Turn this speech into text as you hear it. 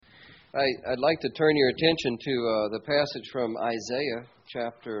I'd like to turn your attention to the passage from Isaiah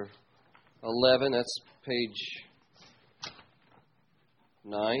chapter 11. That's page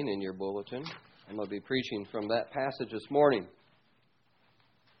 9 in your bulletin. I'm going to be preaching from that passage this morning.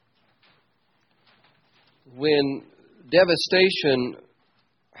 When devastation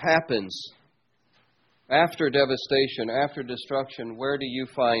happens, after devastation, after destruction, where do you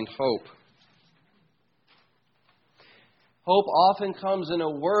find hope? Hope often comes in a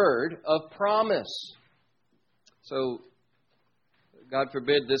word of promise. So, God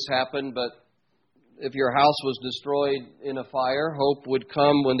forbid this happened, but if your house was destroyed in a fire, hope would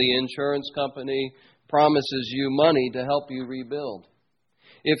come when the insurance company promises you money to help you rebuild.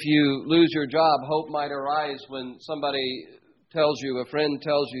 If you lose your job, hope might arise when somebody tells you, a friend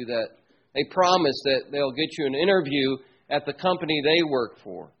tells you that they promise that they'll get you an interview at the company they work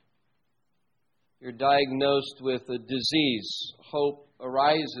for. You're diagnosed with a disease. Hope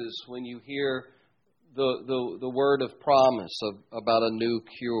arises when you hear the word of promise about a new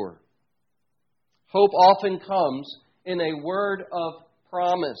cure. Hope often comes in a word of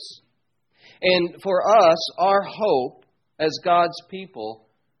promise. And for us, our hope as God's people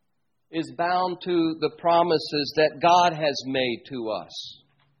is bound to the promises that God has made to us.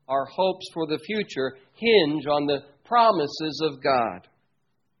 Our hopes for the future hinge on the promises of God.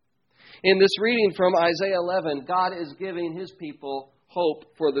 In this reading from Isaiah 11, God is giving His people hope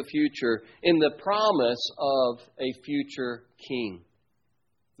for the future in the promise of a future king,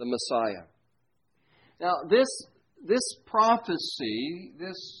 the Messiah. Now, this prophecy,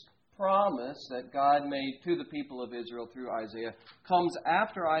 this promise that God made to the people of Israel through Isaiah comes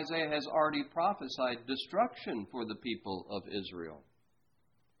after Isaiah has already prophesied destruction for the people of Israel.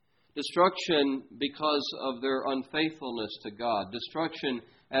 Destruction because of their unfaithfulness to God. Destruction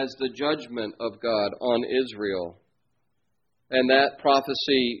as the judgment of God on Israel. And that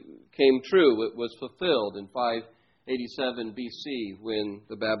prophecy came true. It was fulfilled in 587 BC when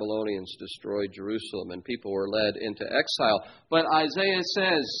the Babylonians destroyed Jerusalem and people were led into exile. But Isaiah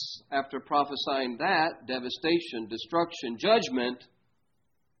says, after prophesying that, devastation, destruction, judgment,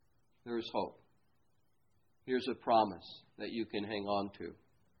 there is hope. Here's a promise that you can hang on to.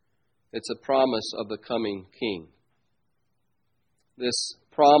 It's a promise of the coming king. This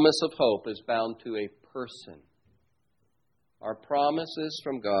promise of hope is bound to a person. Our promises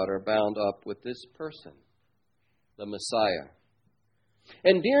from God are bound up with this person, the Messiah.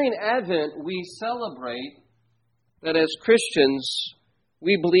 And during Advent, we celebrate that as Christians,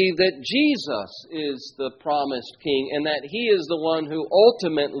 we believe that Jesus is the promised king and that He is the one who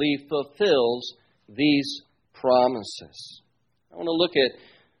ultimately fulfills these promises. I want to look at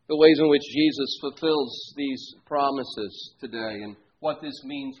the ways in which Jesus fulfills these promises today and what this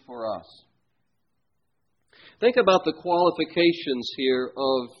means for us. Think about the qualifications here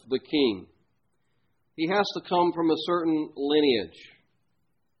of the king. He has to come from a certain lineage.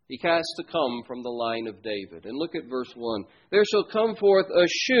 He has to come from the line of David. And look at verse 1. There shall come forth a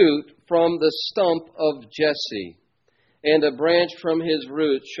shoot from the stump of Jesse, and a branch from his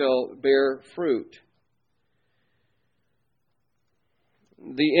root shall bear fruit.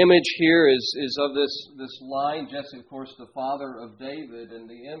 The image here is of this line. Jesse, of course, the father of David, and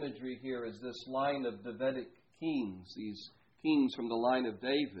the imagery here is this line of Davidic kings. These kings from the line of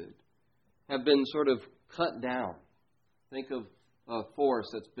David have been sort of cut down. Think of a forest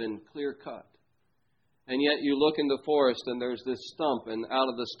that's been clear cut. And yet you look in the forest and there's this stump, and out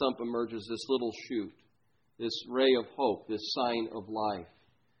of the stump emerges this little shoot, this ray of hope, this sign of life.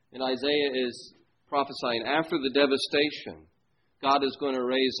 And Isaiah is prophesying after the devastation, God is going to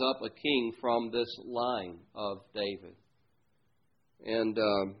raise up a king from this line of David. And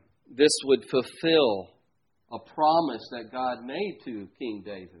this would fulfill a promise that God made to King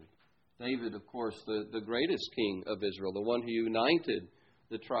David. David, of course, the greatest king of Israel, the one who united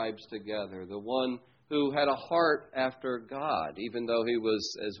the tribes together, the one who had a heart after God, even though he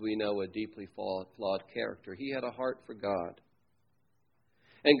was, as we know, a deeply flawed character. He had a heart for God.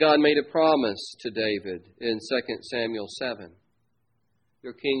 And God made a promise to David in 2 Samuel 7.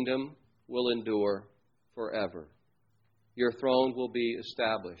 Your kingdom will endure forever. Your throne will be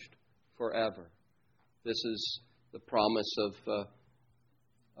established forever. This is the promise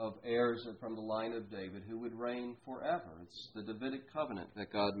of heirs from the line of David who would reign forever. It's the Davidic covenant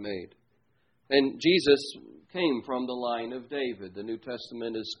that God made. And Jesus came from the line of David. The New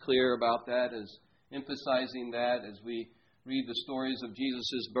Testament is clear about that, is emphasizing that as we read the stories of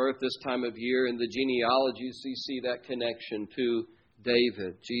Jesus' birth this time of year in the genealogies. You see that connection to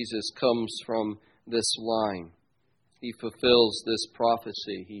David. Jesus comes from this line. He fulfills this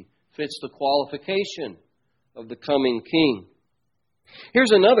prophecy. He fits the qualification of the coming king.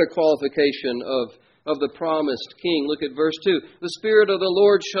 Here's another qualification of the promised king. Look at verse 2. The Spirit of the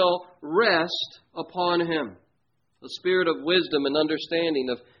Lord shall rest upon him. The Spirit of wisdom and understanding,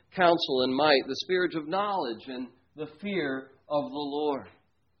 of counsel and might, the Spirit of knowledge and the fear of the Lord.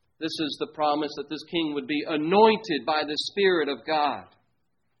 This is the promise that this king would be anointed by the Spirit of God.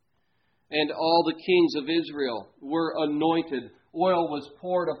 And all the kings of Israel were anointed. Oil was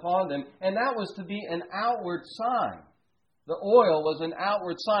poured upon them, and that was to be an outward sign. The oil was an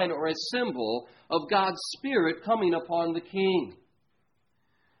outward sign or a symbol of God's Spirit coming upon the king.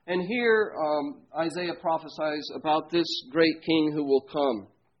 And here Isaiah prophesies about this great king who will come.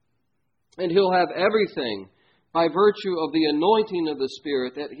 And he'll have everything by virtue of the anointing of the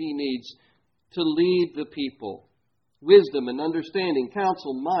Spirit that he needs to lead the people. Wisdom and understanding,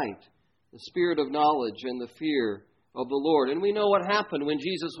 counsel, might, the Spirit of knowledge and the fear of the Lord. And we know what happened when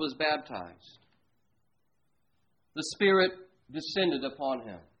Jesus was baptized. The Spirit descended upon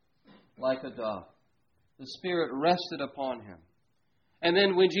him like a dove. The Spirit rested upon him. And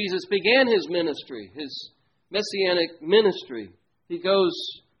then when Jesus began his ministry, his messianic ministry, he goes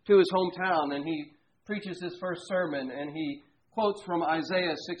to his hometown and he preaches his first sermon and he quotes from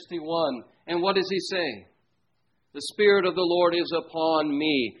Isaiah 61. And what does he say? The Spirit of the Lord is upon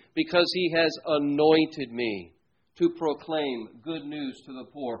me because He has anointed me to proclaim good news to the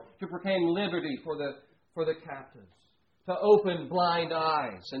poor, to proclaim liberty for the captives, to open blind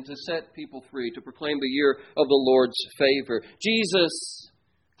eyes and to set people free, to proclaim the year of the Lord's favor. Jesus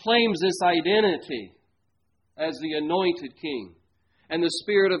claims this identity as the anointed King. And the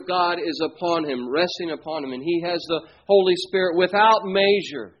Spirit of God is upon Him, resting upon Him. And He has the Holy Spirit without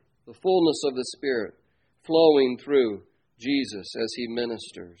measure, the fullness of the Spirit, flowing through Jesus as He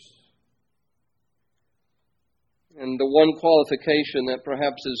ministers. And the one qualification that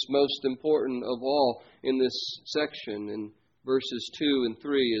perhaps is most important of all in this section, in verses 2 and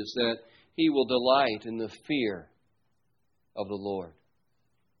 3, is that He will delight in the fear of the Lord.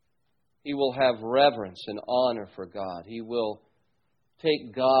 He will have reverence and honor for God. He will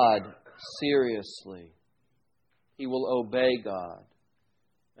take God seriously. He will obey God.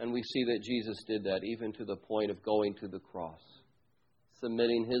 And we see that Jesus did that even to the point of going to the cross,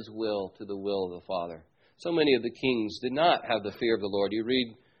 submitting His will to the will of the Father. So many of the kings did not have the fear of the Lord. You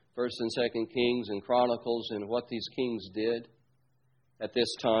read 1st and 2nd Kings and Chronicles and what these kings did at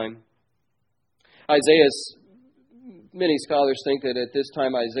this time. Many scholars think that at this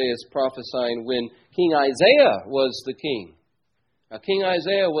time Isaiah is prophesying when King Isaiah was the king. Now, King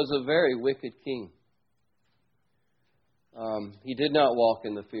Isaiah was a very wicked king. He did not walk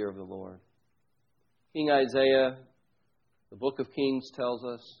in the fear of the Lord. King Isaiah, the book of Kings tells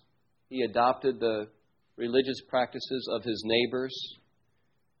us, he adopted the religious practices of his neighbors.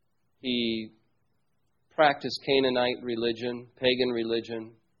 He practiced Canaanite religion, pagan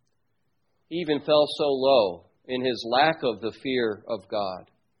religion. He even fell so low in his lack of the fear of God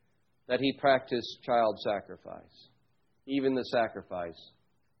that he practiced child sacrifice, even the sacrifice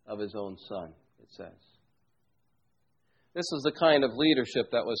of his own son, it says. This is the kind of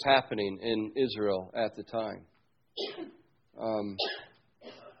leadership that was happening in Israel at the time.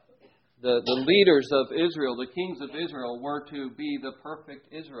 The leaders of Israel, the kings of Israel, were to be the perfect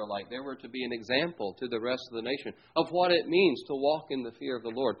Israelite. They were to be an example to the rest of the nation of what it means to walk in the fear of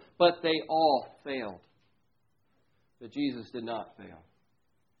the Lord. But they all failed. But Jesus did not fail.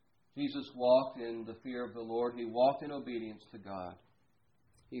 Jesus walked in the fear of the Lord. He walked in obedience to God.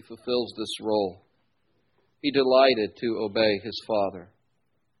 He fulfills this role. He delighted to obey His Father.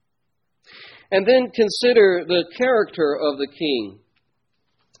 And then consider the character of the king.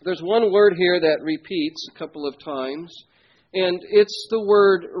 There's one word here that repeats a couple of times, and it's the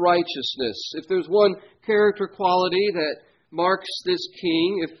word righteousness. If there's one character quality that marks this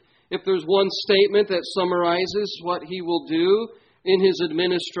king, if there's one statement that summarizes what he will do in his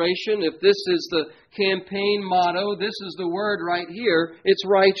administration, if this is the campaign motto, this is the word right here, it's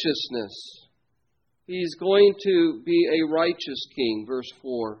righteousness. He's going to be a righteous king, verse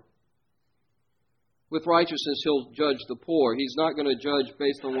 4. With righteousness, He'll judge the poor. He's not going to judge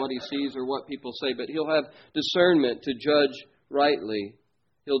based on what he sees or what people say, but He'll have discernment to judge rightly.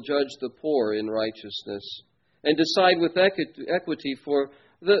 He'll judge the poor in righteousness and decide with equity for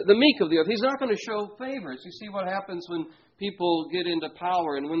the meek of the earth. He's not going to show favors. You see what happens when people get into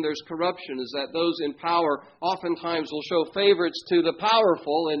power and when there's corruption is that those in power oftentimes will show favors to the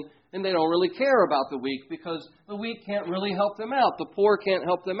powerful and they don't really care about the weak because the weak can't really help them out. The poor can't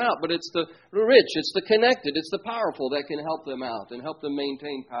help them out. But it's the rich, it's the connected, it's the powerful that can help them out and help them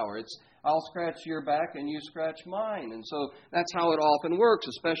maintain power. It's, I'll scratch your back and you scratch mine. And so that's how it often works,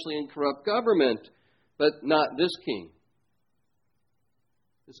 especially in corrupt government. But not this king.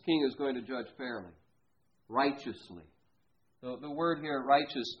 This king is going to judge fairly, righteously. The word here,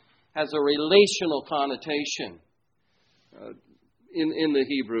 righteous, has a relational connotation in the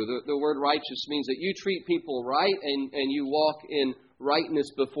Hebrew. The word righteous means that you treat people right and you walk in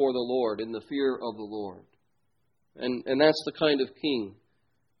rightness before the Lord, in the fear of the Lord. And that's the kind of king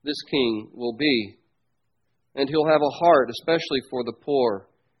this king will be. And he'll have a heart, especially for the poor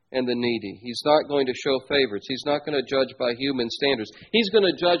and the needy. He's not going to show favorites. He's not going to judge by human standards. He's going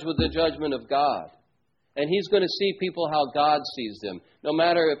to judge with the judgment of God. And He's going to see people how God sees them, no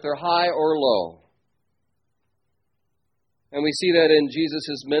matter if they're high or low. And we see that in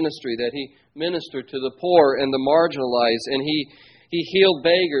Jesus' ministry, that He ministered to the poor and the marginalized, and He healed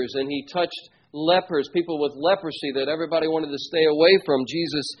beggars, and He touched lepers, people with leprosy that everybody wanted to stay away from.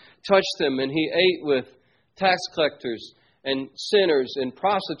 Jesus touched them, and He ate with tax collectors and sinners and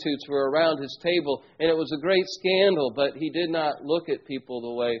prostitutes were around His table, and it was a great scandal, but He did not look at people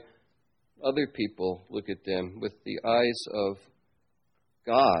the way other people look at them. With the eyes of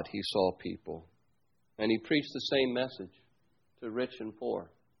God, He saw people, and He preached the same message to rich and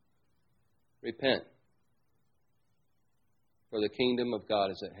poor. Repent, for the kingdom of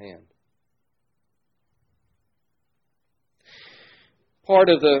God is at hand. Part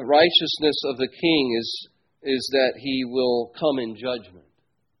of the righteousness of the king is that he will come in judgment.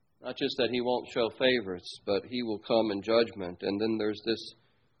 Not just that he won't show favorites, but he will come in judgment. And then there's this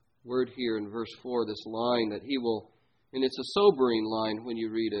word here in verse 4, this line that he will, and it's a sobering line when you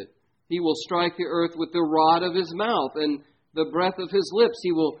read it, He will strike the earth with the rod of His mouth and the breath of His lips.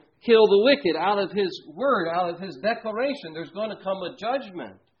 He will kill the wicked out of His word, out of His declaration. There's going to come a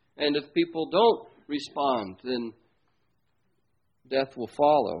judgment. And if people don't respond, then death will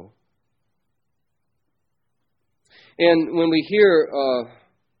follow. And when we hear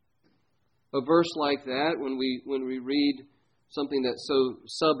a verse like that, when we read something that's so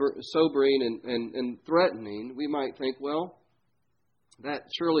sobering and threatening, we might think, well, that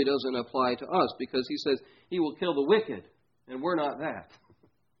surely doesn't apply to us, because He says He will kill the wicked, and we're not that.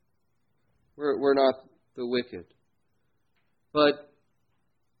 We're not the wicked. But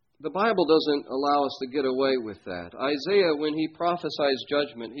the Bible doesn't allow us to get away with that. Isaiah, when he prophesies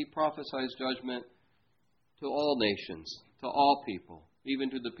judgment to all nations, to all people, even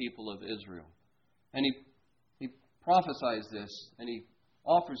to the people of Israel. And he prophesies this, and he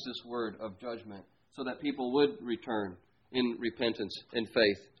offers this word of judgment so that people would return in repentance and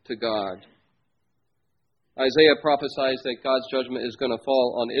faith to God. Isaiah prophesies that God's judgment is going to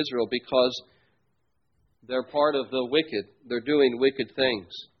fall on Israel because they're part of the wicked. They're doing wicked things.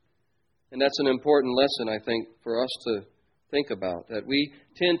 And that's an important lesson, I think, for us to think about, that we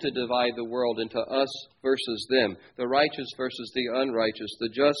tend to divide the world into us versus them, the righteous versus the unrighteous, the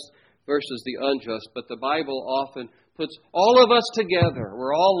just versus the unjust. But the Bible often puts all of us together.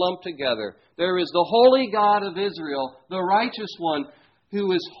 We're all lumped together. There is the holy God of Israel, the righteous one,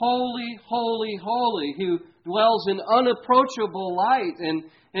 who is holy, holy, holy, who dwells in unapproachable light,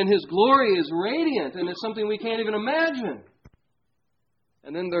 and His glory is radiant, and it's something we can't even imagine.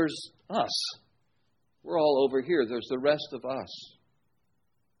 And then there's us. We're all over here. There's the rest of us.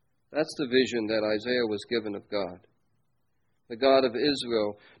 That's the vision that Isaiah was given of God. The God of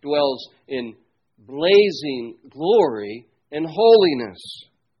Israel dwells in blazing glory and holiness.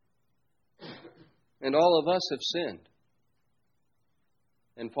 And all of us have sinned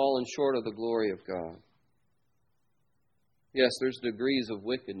and fallen short of the glory of God. Yes, there's degrees of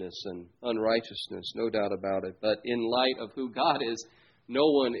wickedness and unrighteousness, no doubt about it. But in light of who God is, no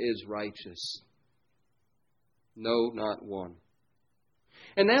one is righteous. No, not one.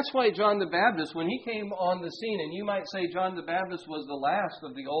 And that's why John the Baptist, when he came on the scene, and you might say John the Baptist was the last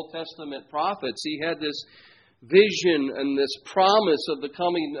of the Old Testament prophets, he had this vision and this promise of the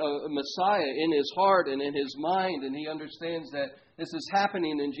coming Messiah in his heart and in his mind, and he understands that this is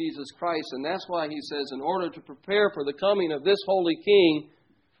happening in Jesus Christ. And that's why he says, in order to prepare for the coming of this holy King,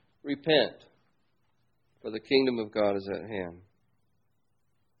 repent, for the kingdom of God is at hand.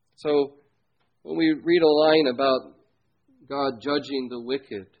 So, when we read a line about God judging the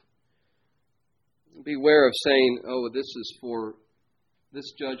wicked, beware of saying, oh,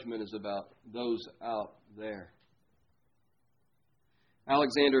 this judgment is about those out there.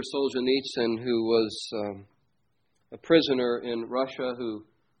 Alexander Solzhenitsyn, who was a prisoner in Russia, who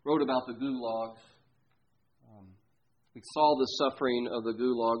wrote about the gulags, he saw the suffering of the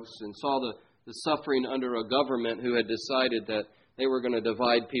gulags and saw the suffering under a government who had decided that they were going to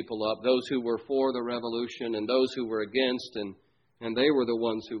divide people up, those who were for the revolution and those who were against, and they were the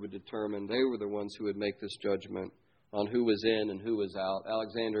ones who would determine, they were the ones who would make this judgment on who was in and who was out.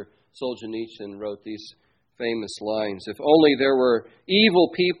 Alexander Solzhenitsyn wrote these famous lines. If only there were evil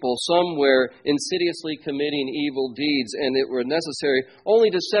people somewhere insidiously committing evil deeds, and it were necessary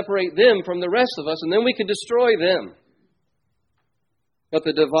only to separate them from the rest of us, and then we could destroy them. But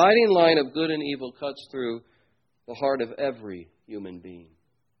the dividing line of good and evil cuts through the heart of every human being.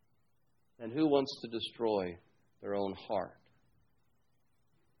 And who wants to destroy their own heart?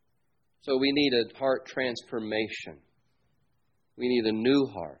 So we need a heart transformation. We need a new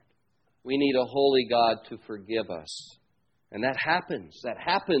heart. We need a holy God to forgive us. And that happens. That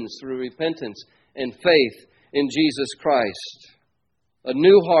happens through repentance and faith in Jesus Christ. A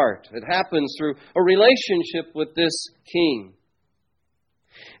new heart. It happens through a relationship with this King.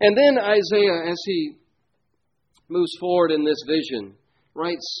 And then Isaiah, as he moves forward in this vision,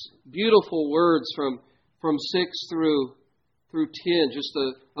 writes beautiful words from 6 through 10. Just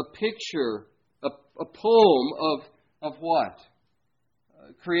a picture, a poem of what?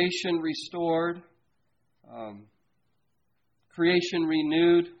 Creation restored, creation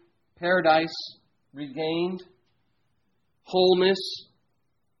renewed, paradise regained, wholeness,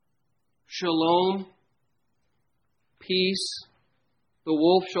 shalom, peace. The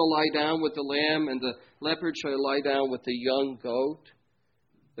wolf shall lie down with the lamb, and the leopard shall lie down with the young goat.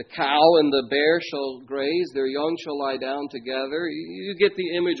 The cow and the bear shall graze, their young shall lie down together. You get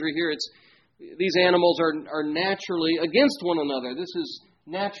the imagery here. These animals are naturally against one another. This is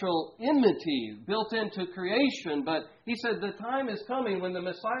natural enmity built into creation. But he said the time is coming when the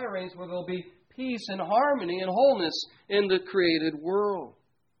Messiah reigns, where there will be peace and harmony and wholeness in the created world.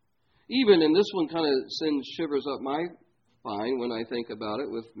 Even, and this one kind of sends shivers up my spine when I think about it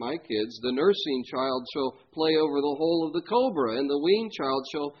with my kids, the nursing child shall play over the hole of the cobra, and the weaned child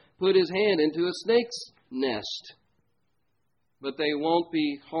shall put his hand into a snake's nest. But they won't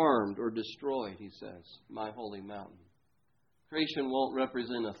be harmed or destroyed, he says, my holy mountain. Creation won't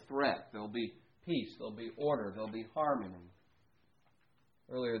represent a threat. There'll be peace, there'll be order, there'll be harmony.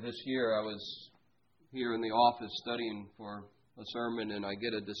 Earlier this year, I was here in the office studying for a sermon, and I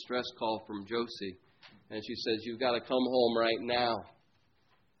get a distress call from Josie. And she says, "You've got to come home right now."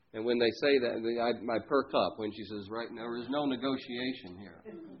 And when they say that, I perk up when she says, "Right now," there is no negotiation here.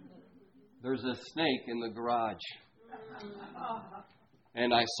 There's a snake in the garage.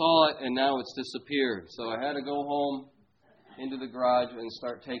 And I saw it, and now it's disappeared. So I had to go home into the garage and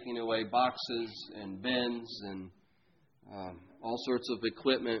start taking away boxes and bins and all sorts of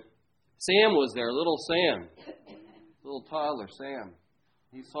equipment. Sam was there, little Sam, little toddler Sam.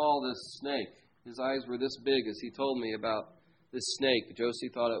 He saw this snake. His eyes were this big as he told me about this snake. Josie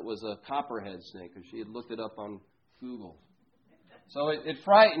thought it was a copperhead snake because she had looked it up on Google. So it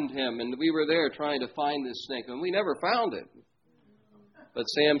frightened him, and we were there trying to find this snake, and we never found it. But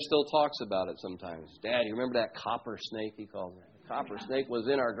Sam still talks about it sometimes. "Dad, you remember that copper snake?" he calls it. The copper snake was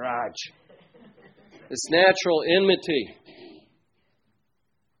in our garage. It's natural enmity.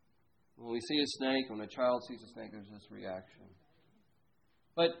 When we see a snake, when a child sees a snake, there's this reaction.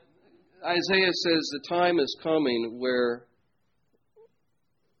 But Isaiah says the time is coming where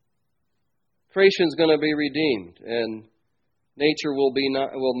creation is going to be redeemed, and nature will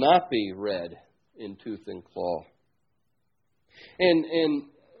not be red in tooth and claw. And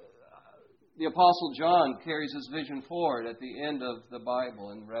the Apostle John carries this vision forward at the end of the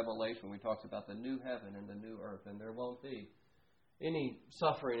Bible in Revelation, where he talks about the new heaven and the new earth, and there won't be any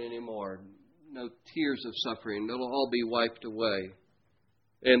suffering anymore, no tears of suffering. It'll all be wiped away.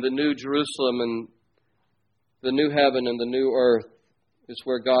 And the new Jerusalem and the new heaven and the new earth is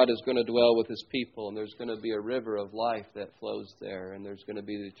where God is going to dwell with His people, and there's going to be a river of life that flows there, and there's going to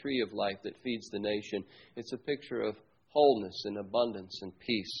be the tree of life that feeds the nation. It's a picture of wholeness and abundance and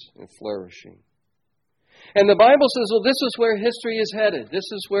peace and flourishing. And the Bible says, well, this is where history is headed. This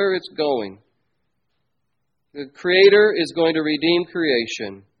is where it's going. The Creator is going to redeem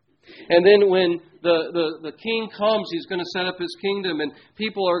creation. And then when the King comes, He's going to set up His kingdom, and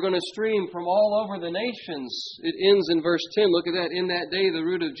people are going to stream from all over the nations. It ends in verse 10. Look at that. "In that day, the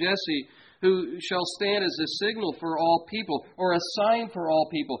root of Jesse, who shall stand as a signal for all people, or a sign for all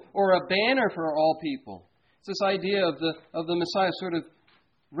people, or a banner for all people." It's this idea of the Messiah sort of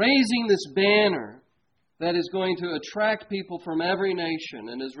raising this banner that is going to attract people from every nation,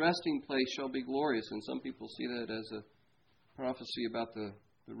 and His resting place shall be glorious. And some people see that as a prophecy about the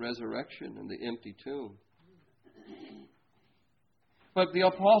resurrection and the empty tomb. But the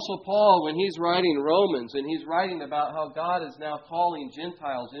Apostle Paul, when he's writing Romans, and he's writing about how God is now calling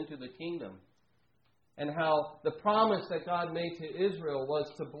Gentiles into the kingdom, and how the promise that God made to Israel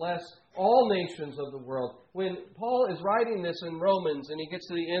was to bless all nations of the world. When Paul is writing this in Romans, and he gets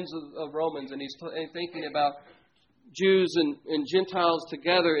to the ends of Romans, and he's thinking about Jews and Gentiles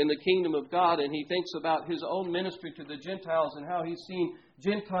together in the kingdom of God, and he thinks about his own ministry to the Gentiles and how he's seen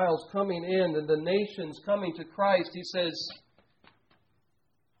Gentiles coming in and the nations coming to Christ, he says,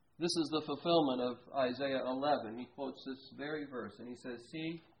 this is the fulfillment of Isaiah 11. He quotes this very verse, and he says,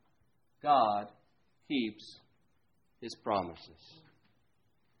 see, God keeps His promises.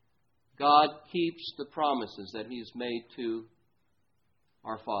 God keeps the promises that He's made to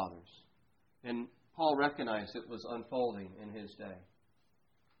our fathers. And Paul recognized it was unfolding in his day.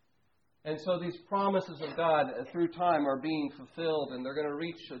 And so these promises of God through time are being fulfilled, and they're going to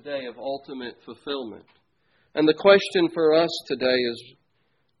reach a day of ultimate fulfillment. And the question for us today is,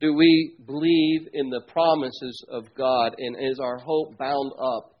 do we believe in the promises of God, and is our hope bound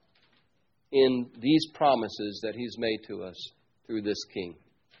up in these promises that He's made to us through this King?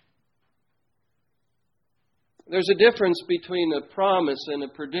 There's a difference between a promise and a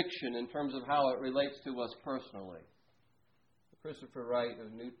prediction in terms of how it relates to us personally. Christopher Wright,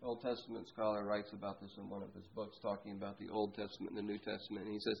 a New Old Testament scholar, writes about this in one of his books, talking about the Old Testament and the New Testament.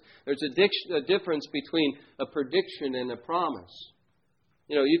 And he says there's a difference between a prediction and a promise.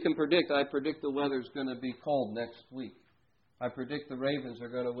 You know, you can predict, I predict the weather's going to be cold next week. I predict the Ravens are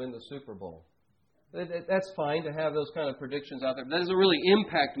going to win the Super Bowl. That's fine to have those kind of predictions out there. That doesn't really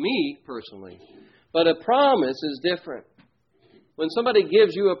impact me personally. But a promise is different. When somebody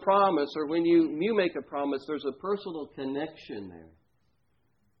gives you a promise, or when you make a promise, there's a personal connection there.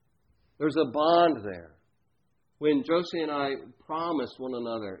 There's a bond there. When Josie and I promised one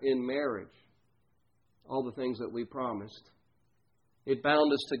another in marriage all the things that we promised, it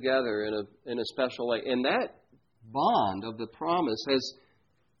bound us together in a special way. And that bond of the promise has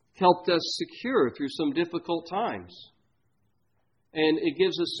helped us secure through some difficult times. And it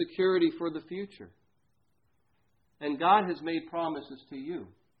gives us security for the future. And God has made promises to you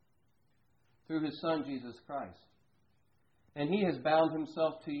through His Son, Jesus Christ. And He has bound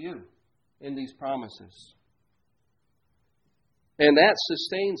Himself to you in these promises. And that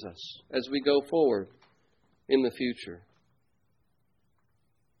sustains us as we go forward in the future.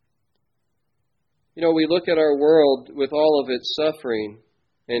 You know, we look at our world with all of its suffering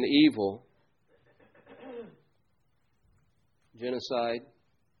and evil, genocide,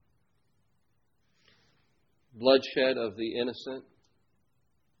 bloodshed of the innocent,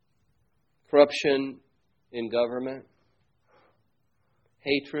 corruption in government,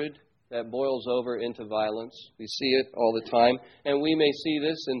 hatred that boils over into violence. We see it all the time. And we may see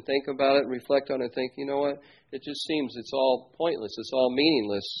this and think about it, reflect on it, and think, you know what? It just seems it's all pointless. It's all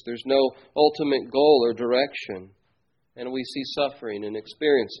meaningless. There's no ultimate goal or direction. And we see suffering and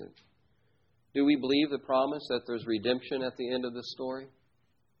experience it. Do we believe the promise that there's redemption at the end of the story?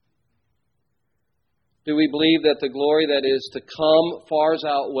 Do we believe that the glory that is to come far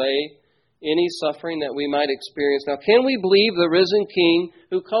outweigh any suffering that we might experience? Now, can we believe the risen King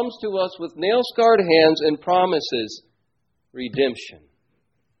who comes to us with nail-scarred hands and promises redemption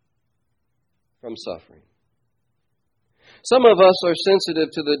from suffering? Some of us are sensitive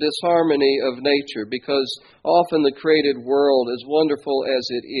to the disharmony of nature because often the created world, as wonderful as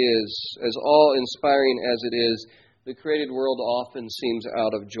it is, as awe-inspiring as it is, the created world often seems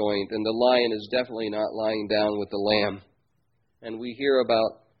out of joint, and the lion is definitely not lying down with the lamb. And we hear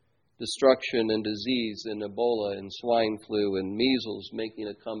about destruction and disease and Ebola and swine flu and measles making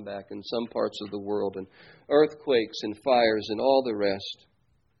a comeback in some parts of the world, and earthquakes and fires and all the rest.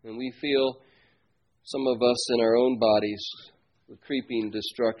 And we feel, some of us in our own bodies, the creeping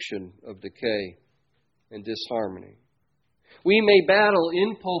destruction of decay and disharmony. We may battle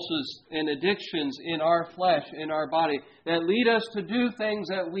impulses and addictions in our flesh, in our body, that lead us to do things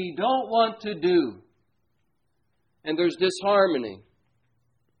that we don't want to do. And there's disharmony.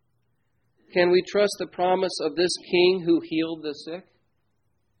 Can we trust the promise of this King who healed the sick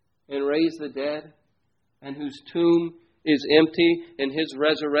and raised the dead, and whose tomb is empty, and His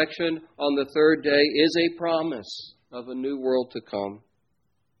resurrection on the third day is a promise of a new world to come?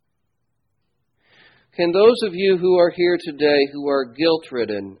 Can those of you who are here today who are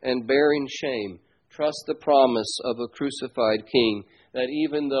guilt-ridden and bearing shame trust the promise of a crucified King, that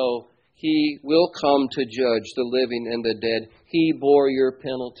even though He will come to judge the living and the dead, He bore your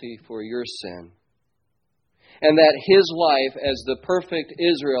penalty for your sin? And that His life as the perfect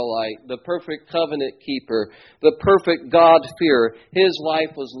Israelite, the perfect covenant keeper, the perfect God-fearer, His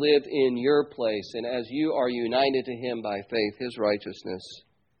life was lived in your place. And as you are united to Him by faith, His righteousness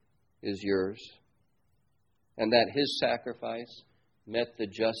is yours. And that His sacrifice met the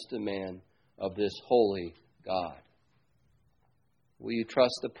just demand of this holy God. Will you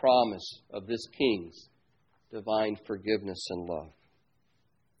trust the promise of this King's divine forgiveness and love?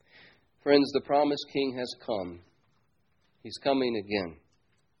 Friends, the promised King has come. He's coming again.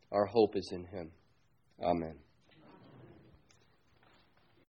 Our hope is in Him. Amen.